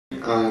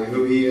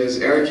who he is.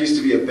 Erik used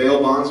to be a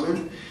bail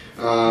bondsman,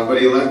 but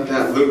he left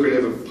that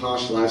lucrative and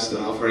posh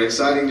lifestyle for an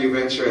exciting new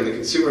venture in the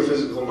consumer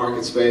physical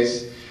market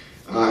space.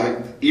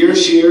 Ear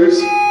shears,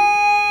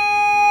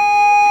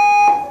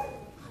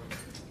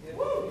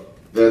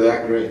 they're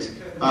that great.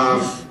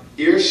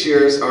 Ear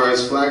shears are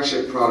his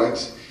flagship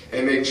product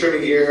and make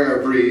trimming ear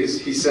hair a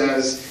breeze. He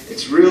says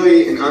it's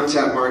really an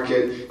untapped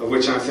market of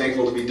which I'm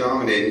thankful to be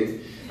dominating.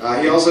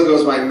 He also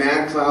goes by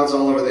mad clouds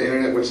all over the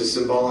internet, which is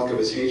symbolic of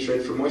his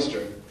hatred for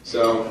moisture.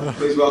 So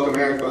please welcome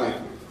Erik Bye.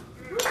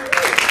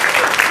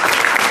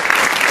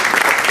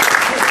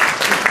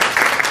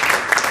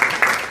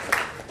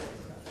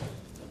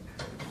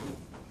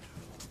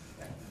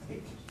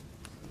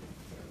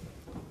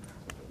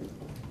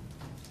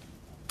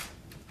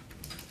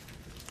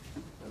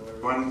 Hello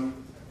everyone.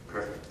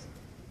 Perfect.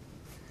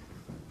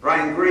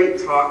 Ryan,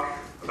 great talk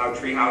about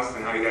Treehouse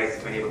and how you guys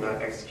have been able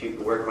to execute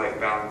the work-life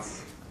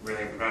balance.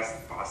 Really impressed.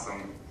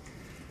 Awesome.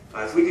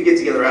 If we could get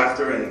together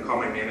after and call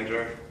my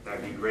manager,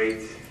 that'd be great.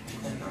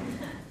 We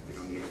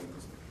don't need him.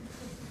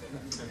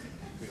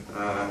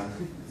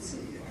 Let's see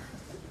here.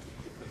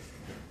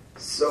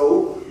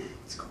 So,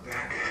 let's go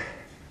back.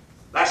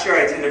 Last year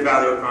I attended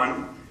Valio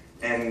Con,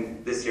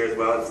 and this year as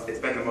well. It's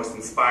been the most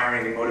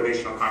inspiring and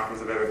motivational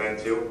conference I've ever been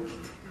to.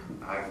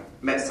 I've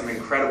met some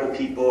incredible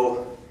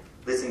people,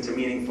 listened to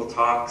meaningful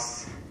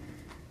talks,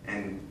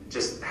 and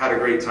just had a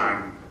great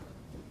time.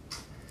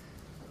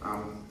 Hold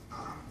on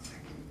a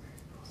second.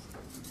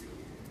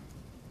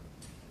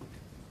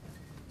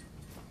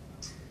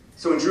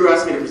 So when Drew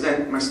asked me to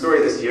present my story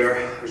this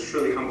year, I was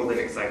truly humbled and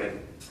excited.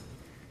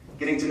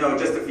 Getting to know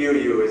just a few of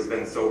you has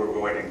been so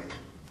rewarding.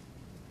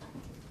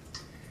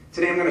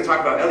 Today I'm going to talk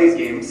about Ellie's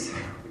Games,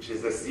 which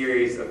is a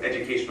series of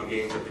educational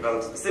games I've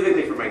developed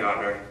specifically for my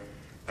daughter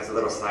as a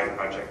little side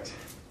project.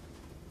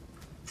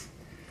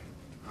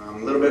 A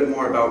little bit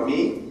more about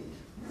me.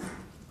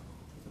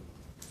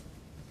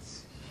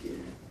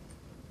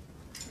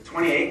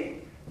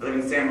 28. I live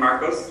in San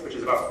Marcos, which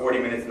is about 40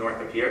 minutes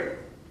north of here.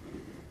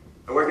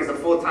 I work as a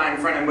full-time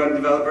front-end web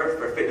developer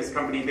for a fitness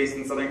company based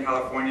in Southern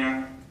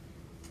California.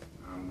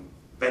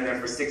 Been there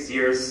for 6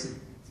 years.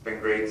 It's been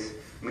great.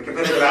 I'm a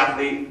competitive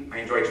athlete. I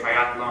enjoy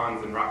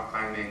triathlons and rock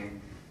climbing,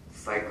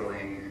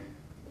 cycling,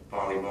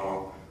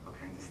 volleyball, all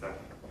kinds of stuff.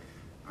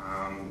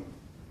 I'm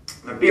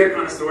a beer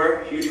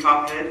connoisseur, huge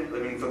hophead,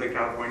 living in Southern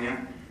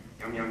California.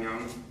 Yum, yum,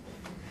 yum.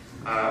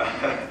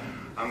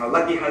 I'm a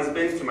lucky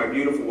husband to my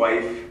beautiful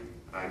wife,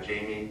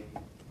 Jamie,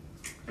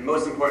 and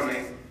most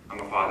importantly, I'm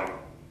a father.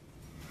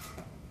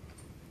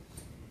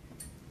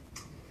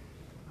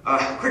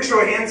 Quick show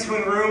of hands, who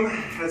in the room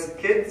has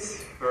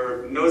kids,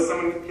 or knows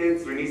someone with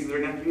kids, or nieces or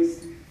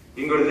nephews?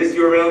 You can go to this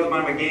URL to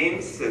buy my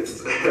games.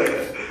 It's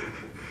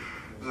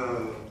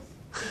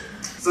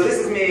So this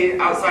is me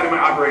outside of my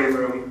operating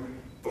room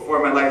before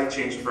my life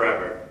changed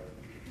forever.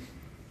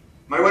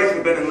 My wife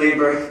had been in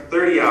labor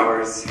 30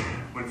 hours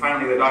when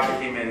finally the doctor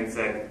came in and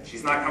said,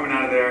 she's not coming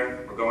out of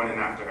there, we're going in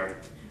after her.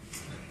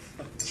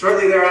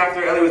 Shortly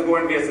thereafter, Ellie was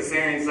born via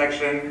cesarean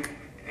section,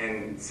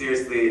 and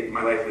seriously,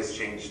 my life has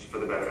changed for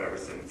the better ever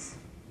since.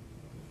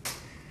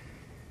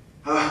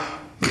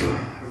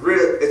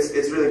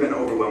 It's really been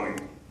overwhelming.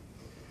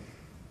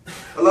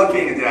 I love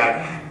being a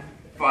dad.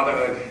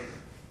 Fatherhood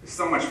is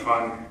so much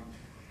fun.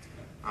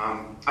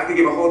 I could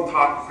give a whole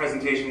talk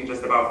presentation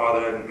just about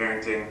fatherhood and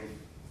parenting,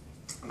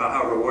 about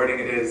how rewarding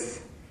it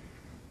is,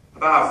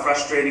 about how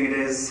frustrating it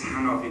is. I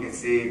don't know if you can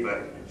see,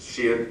 but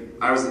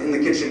I was in the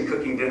kitchen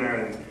cooking dinner,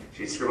 and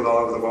she scribbled all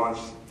over the wall, and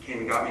she came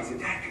and got me and said,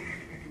 Dad, come here,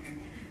 come here, come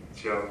here.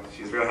 So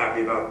she was real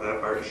happy about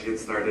that part she had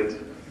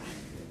started.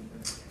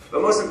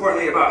 But most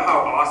importantly, about how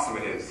awesome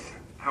it is,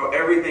 how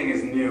everything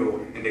is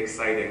new and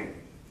exciting.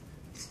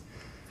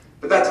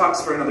 But that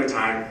talk's for another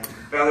time.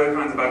 Valio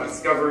Con's about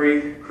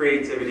discovery,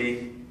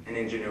 creativity, and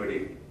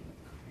ingenuity.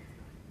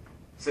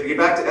 So to get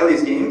back to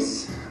Ellie's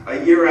Games,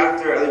 a year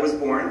after Ellie was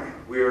born,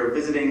 we were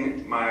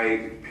visiting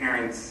my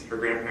parents, her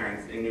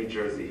grandparents, in New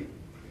Jersey.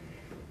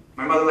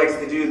 My mother likes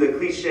to do the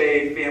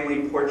cliche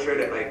family portrait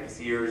at like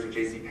Sears or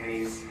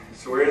JCPenney's.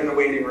 So we're in the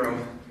waiting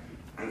room,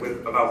 and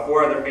with about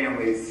 4 other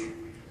families,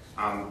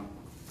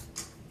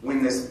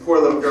 when this poor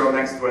little girl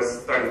next to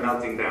us started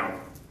melting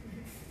down.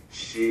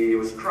 She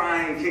was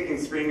crying, kicking,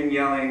 screaming,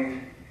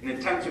 yelling. In an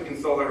attempt to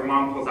console her, her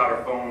mom pulls out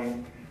her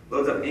phone,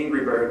 loads up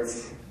Angry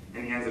Birds,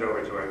 and hands it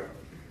over to her.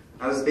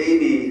 Now this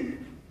baby,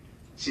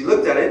 she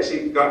looked at it,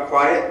 she got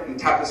quiet and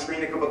tapped the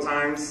screen a couple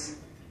times,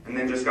 and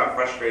then just got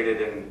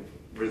frustrated and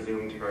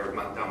resumed her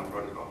meltdown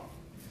protocol.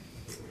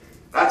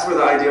 That's where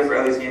the idea for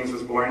Ellie's Games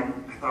was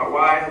born. I thought,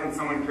 why hasn't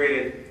someone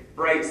created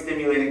bright,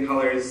 stimulating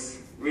colors,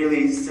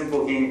 really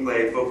simple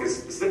gameplay focused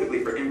specifically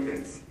for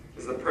infants?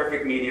 This is the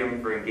perfect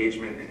medium for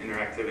engagement and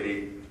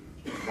interactivity.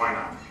 Why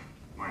not?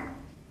 Why not?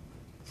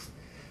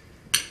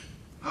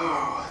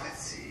 Oh, let's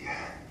see.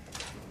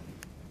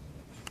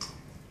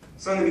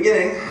 So in the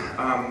beginning,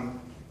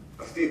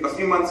 a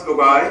few months go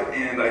by,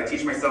 and I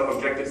teach myself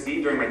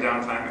Objective-C during my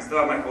downtime. I still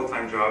have my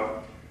full-time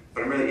job,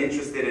 but I'm really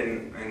interested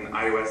in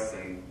iOS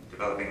and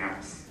developing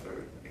apps.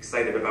 I'm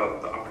excited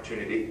about the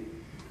opportunity.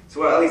 So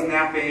while Ellie's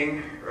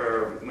napping,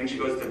 or when she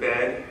goes to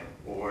bed,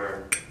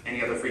 or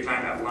any other free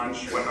time at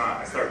lunch,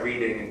 whatnot, I start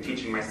reading and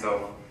teaching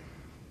myself.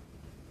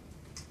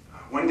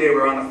 One day we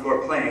were on the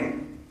floor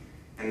playing,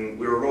 and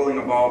we were rolling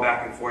a ball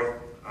back and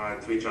forth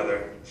to each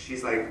other.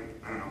 She's like,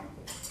 I don't know,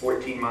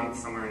 14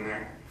 months, somewhere in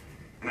there.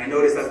 And I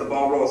noticed as the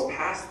ball rolls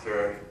past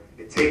her,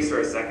 it takes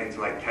her a second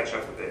to like catch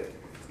up with it.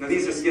 Now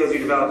these are skills you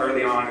develop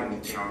early on,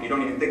 and you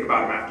don't even think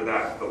about them after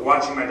that. But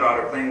watching my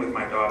daughter, playing with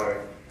my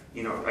daughter,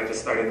 I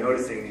just started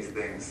noticing these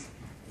things.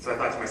 So I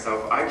thought to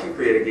myself, I can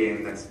create a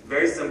game that's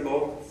very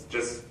simple. It's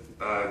just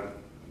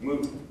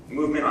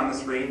movement on the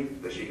screen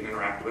that she can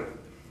interact with.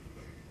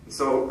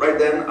 So right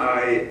then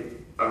I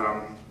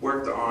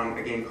worked on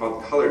a game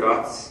called Color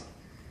Dots,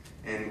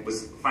 and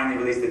was finally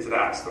released it to the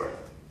App Store.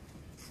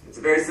 It's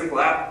a very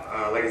simple app.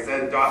 Like I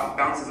said, dot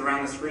bounces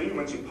around the screen.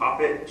 Once you pop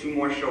it, 2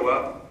 more show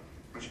up.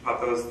 Once you pop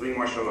those, 3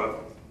 more show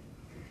up.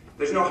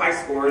 There's no high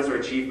scores or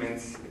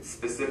achievements. It's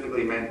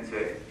specifically meant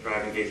to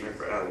drive engagement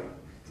for Ellie,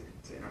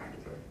 to interact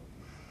with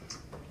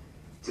her.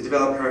 To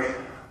develop her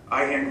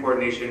eye-hand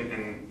coordination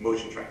and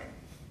motion tracking.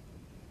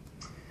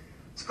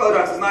 So Color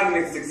Dots was not an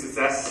instant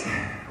success.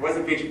 It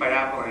wasn't featured by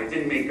Apple, and it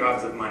didn't make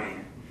gobs of money.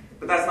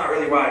 But that's not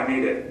really why I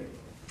made it.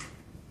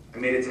 I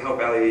made it to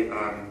help Ellie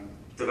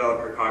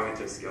develop her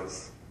cognitive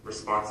skills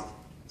with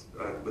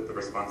the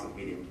responsive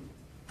medium.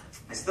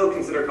 I still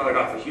consider Color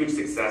Dots a huge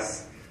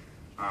success.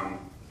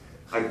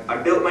 I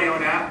built my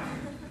own app.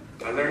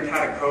 I learned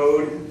how to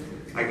code.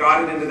 I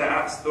got it into the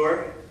App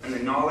Store, and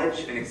the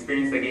knowledge and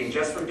experience I gained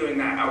just from doing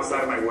that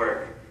outside of my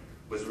work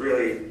was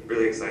really,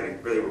 really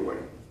exciting, really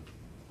rewarding.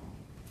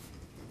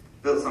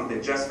 Built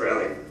something just for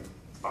Ellie.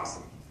 It's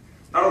awesome.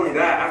 Not only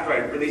that, after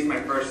I released my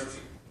first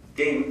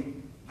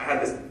game, I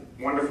had this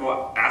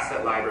wonderful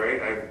asset library.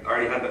 I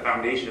already had the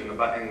foundation, the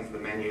buttons, the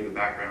menu, the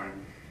background,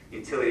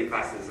 utility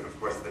classes, and of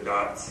course the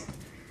dots.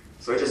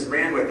 So I just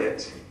ran with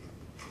it.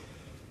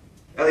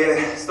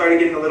 Ellie started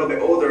getting a little bit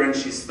older, and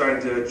she's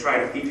starting to try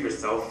to feed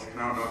herself.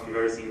 And I don't know if you've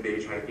ever seen a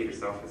baby try to feed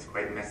herself. It's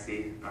quite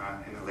messy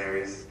and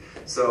hilarious.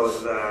 So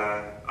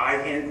the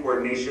eye-hand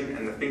coordination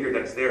and the finger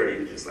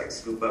dexterity to just like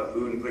scoop up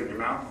food and put it in your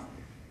mouth,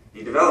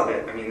 you develop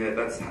it. I mean,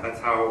 that's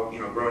how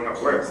growing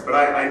up works. But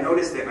I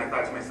noticed it, and I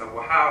thought to myself,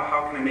 well,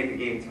 how can I make a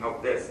game to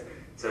help this,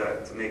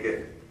 to make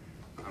it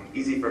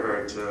easy for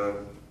her to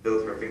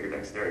build her finger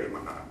dexterity and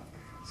whatnot.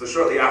 So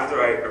shortly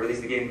after, I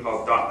released a game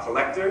called Dot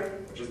Collector,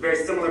 which is a very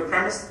similar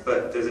premise,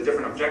 but there's a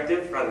different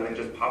objective rather than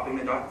just popping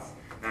the dots.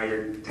 Now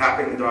you're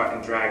tapping the dot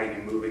and dragging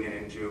and moving it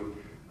into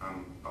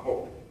a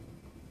hole.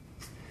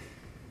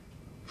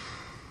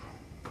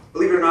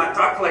 Believe it or not,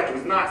 Dot Collector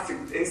was not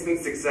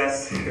instant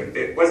success.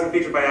 It wasn't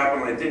featured by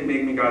Apple, and it didn't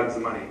make me gobs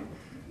of money.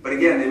 But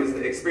again, it was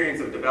the experience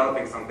of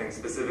developing something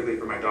specifically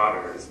for my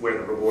daughter is where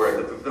the reward,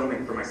 the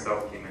fulfillment for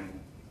myself came in.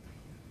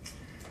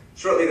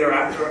 Shortly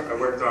thereafter, I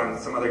worked on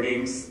some other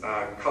games,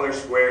 Color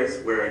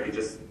Squares, where you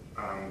just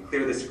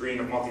clear the screen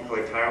of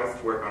multicolored tiles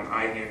to work on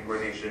eye-hand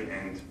coordination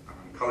and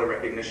color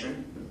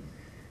recognition.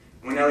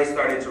 When Ellie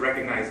started to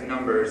recognize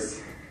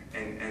numbers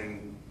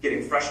and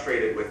getting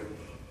frustrated with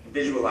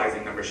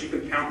visualizing numbers, she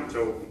could count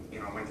until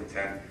 1 to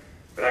 10,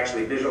 but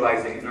actually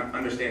visualizing and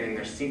understanding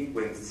their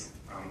sequence,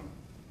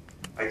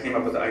 I came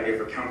up with the idea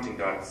for counting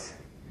dots.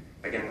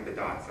 Again, with the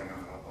dots, I know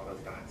all those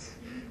dots.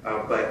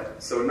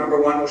 So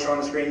number 1 will show on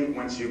the screen.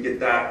 Once you get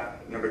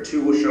that, number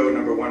 2 will show,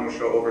 number 1 will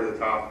show over the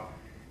top.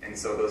 And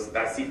so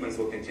that sequence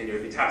will continue.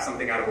 If you tap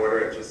something out of order,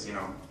 it just,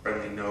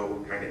 friendly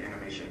no kind of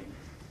animation.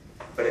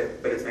 But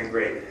it's been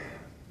great.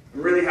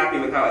 I'm really happy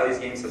with how Ellie's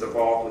Games has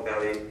evolved with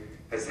Ellie,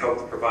 has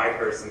helped provide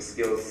her some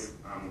skills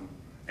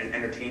and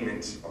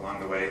entertainment along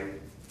the way.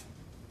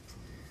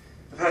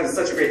 I've had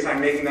such a great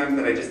time making them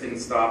that I just didn't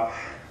stop.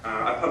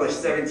 I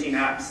published 17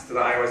 apps to the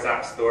iOS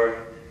App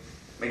Store.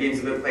 My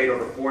games have been played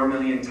over 4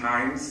 million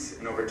times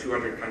in over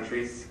 200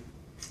 countries.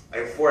 I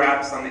have 4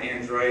 apps on the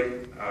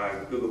Android,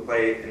 Google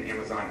Play, and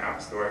Amazon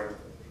App Store.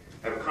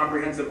 I have a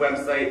comprehensive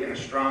website and a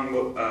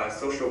strong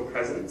social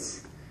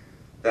presence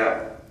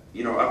that,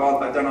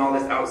 I've done all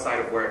this outside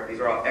of work. These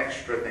are all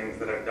extra things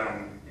that I've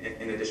done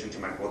in addition to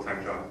my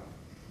full-time job.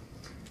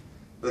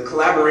 The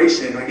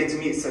collaboration, I get to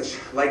meet such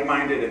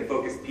like-minded and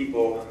focused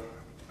people.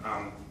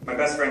 My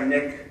best friend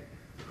Nick,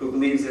 who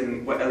believes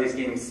in what Ellie's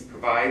Games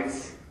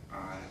provides,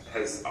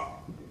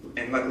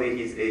 and luckily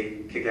he's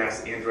a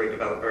kick-ass Android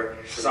developer,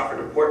 has offered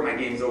to port my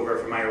games over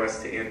from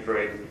iOS to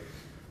Android.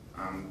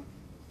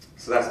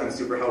 So that's been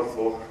super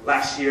helpful.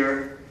 Last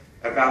year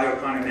at Valio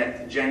Con, I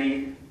met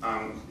Jenny.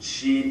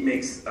 She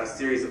makes a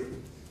series of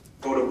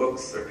photo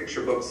books or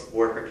picture books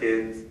for her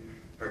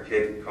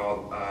kid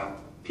called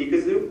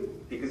Peekazoo.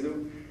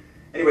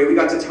 Anyway, we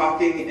got to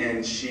talking,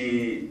 and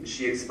she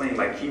explained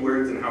like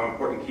keywords and how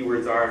important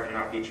keywords are if you're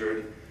not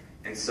featured.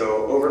 And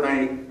so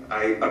overnight,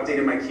 I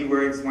updated my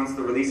keywords. Once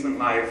the release went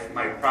live,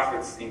 my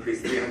profits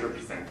increased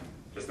 300%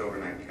 just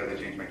overnight because I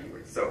changed my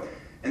keywords. So,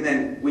 and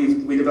then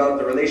we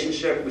developed a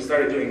relationship. We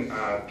started doing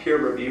peer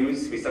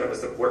reviews. We set up a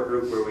support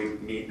group where we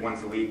meet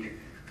once a week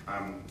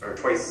or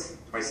twice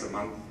a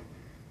month.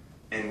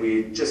 And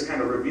we just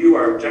kind of review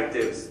our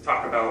objectives,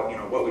 talk about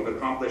what we've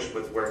accomplished,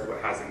 what's worked, what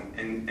hasn't,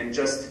 and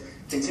just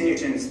continue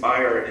to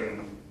inspire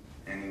and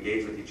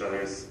engage with each other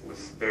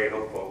was very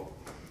helpful.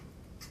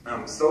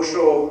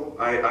 Social,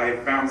 I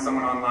found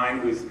someone online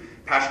who's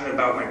passionate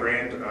about my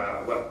brand,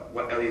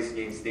 what Ellie's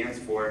Game stands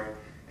for,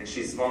 and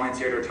she's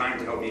volunteered her time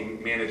to help me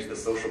manage the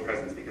social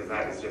presence, because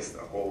that is just a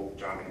whole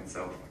job in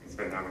itself. I can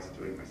spend hours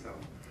doing it myself.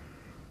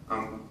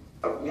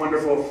 A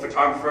wonderful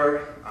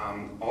photographer,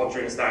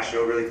 Aldrin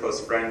Estachio, really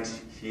close friend.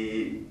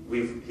 He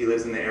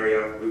lives in the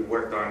area. We've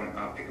worked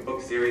on Pick a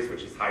Book series,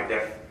 which is high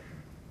def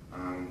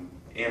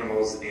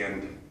animals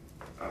and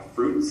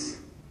fruits.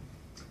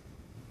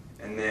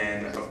 And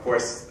then, of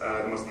course,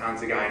 the most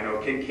talented guy I know,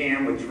 Kid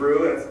Cam with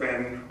Drew. It's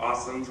been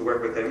awesome to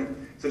work with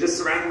him. So just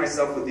surrounding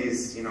myself with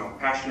these,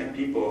 passionate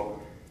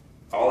people,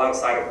 all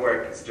outside of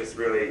work, it's just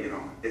really,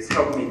 it's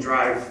helped me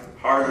drive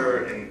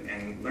harder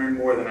and learn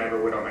more than I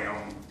ever would on my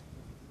own.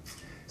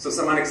 So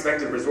some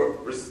unexpected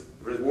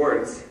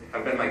rewards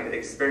have been like the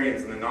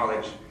experience and the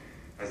knowledge,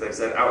 as I've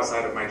said,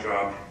 outside of my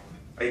job.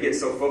 I get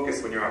so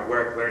focused when you're at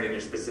work learning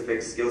your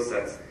specific skill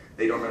sets,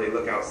 they don't really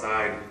look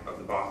outside of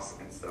the box.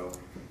 And so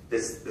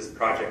this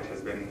project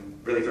has been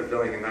really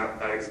fulfilling in that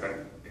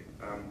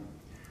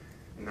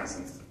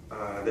sense.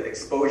 The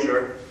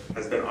exposure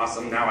has been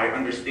awesome. Now I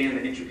understand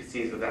the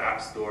intricacies of the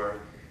App Store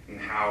and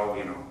how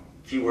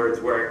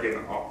keywords work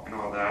and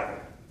all that.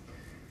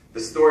 The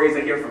stories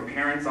I hear from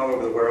parents all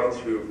over the world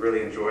who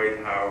really enjoyed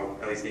how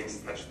Ellie's Games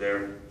touched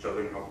their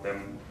children, helped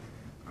them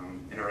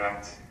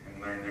interact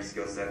and learn their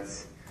skill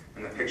sets,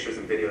 and the pictures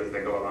and videos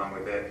that go along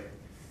with it.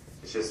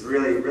 It's just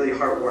really, really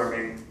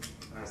heartwarming.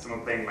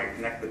 Someone playing my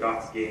Connect the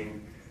Dots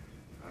game,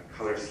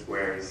 color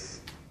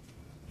squares,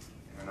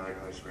 and another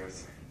color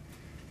squares.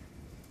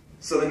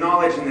 So the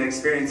knowledge and the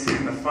experience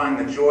and the fun,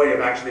 the joy of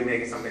actually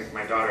making something for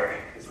my daughter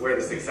is where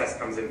the success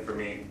comes in for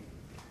me.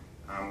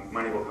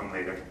 Money will come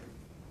later.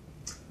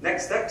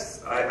 Next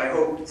steps, I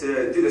hope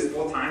to do this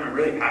full time. I'm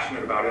really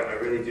passionate about it. I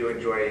really do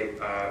enjoy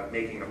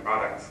making the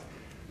product.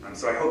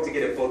 So I hope to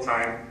get it full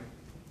time.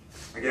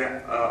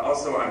 Again,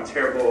 also I'm a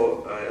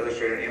terrible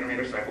illustrator and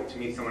animator, so I hope to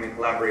meet someone and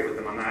collaborate with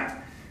them on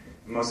that.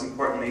 Most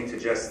importantly, to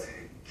just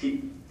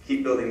keep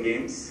building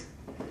games.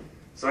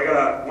 So I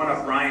got one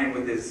of Ryan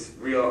with his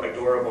real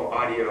adorable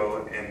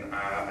audio, and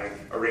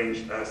I've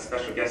arranged a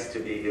special guest to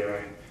be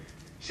here.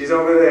 She's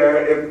over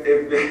there.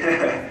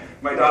 If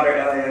my daughter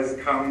Ellie has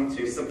come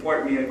to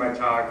support me in my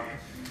talk,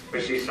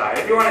 but she's shy.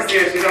 If you want to see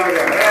her, she's over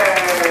there. Hey!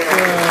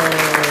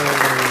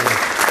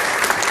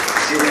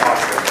 She's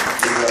awesome.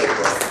 She's really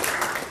cool.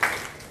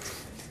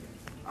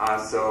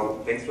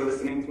 So thanks for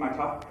listening to my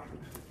talk.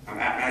 I'm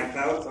at Mad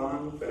Clouds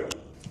on Twitter.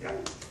 Yeah.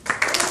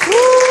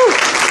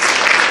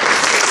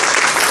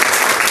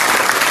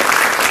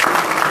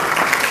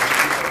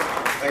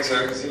 Thanks,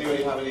 Eric. Does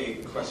anybody have any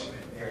questions?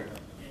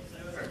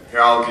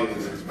 Here, I'll give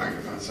you the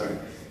microphone, sorry.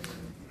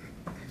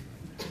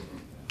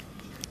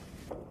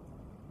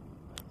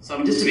 So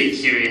I'm just a bit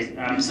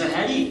curious. So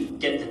how do you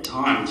get the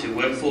time to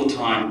work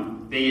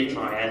full-time, be a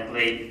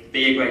triathlete,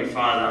 be a great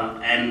father,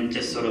 and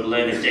just sort of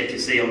learn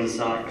Objective-C on the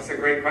side? That's a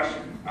great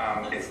question.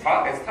 It's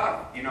tough. It's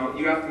tough. You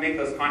have to make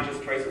those conscious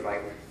choices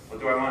like, well,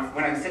 do I want,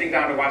 when I'm sitting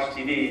down to watch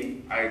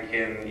TV, I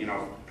can,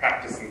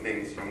 practice some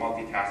things,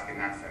 multitask in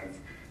that sense.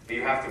 But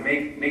you have to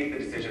make the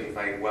decisions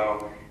like,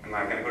 well, am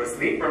I going to go to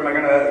sleep or am I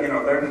going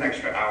to, learn an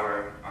extra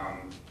hour?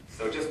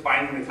 So just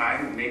finding the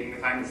time and making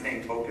the time and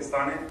staying focused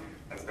on it,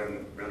 that's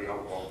been really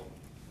helpful.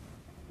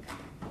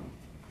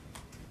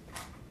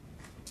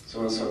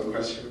 Someone else have a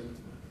question?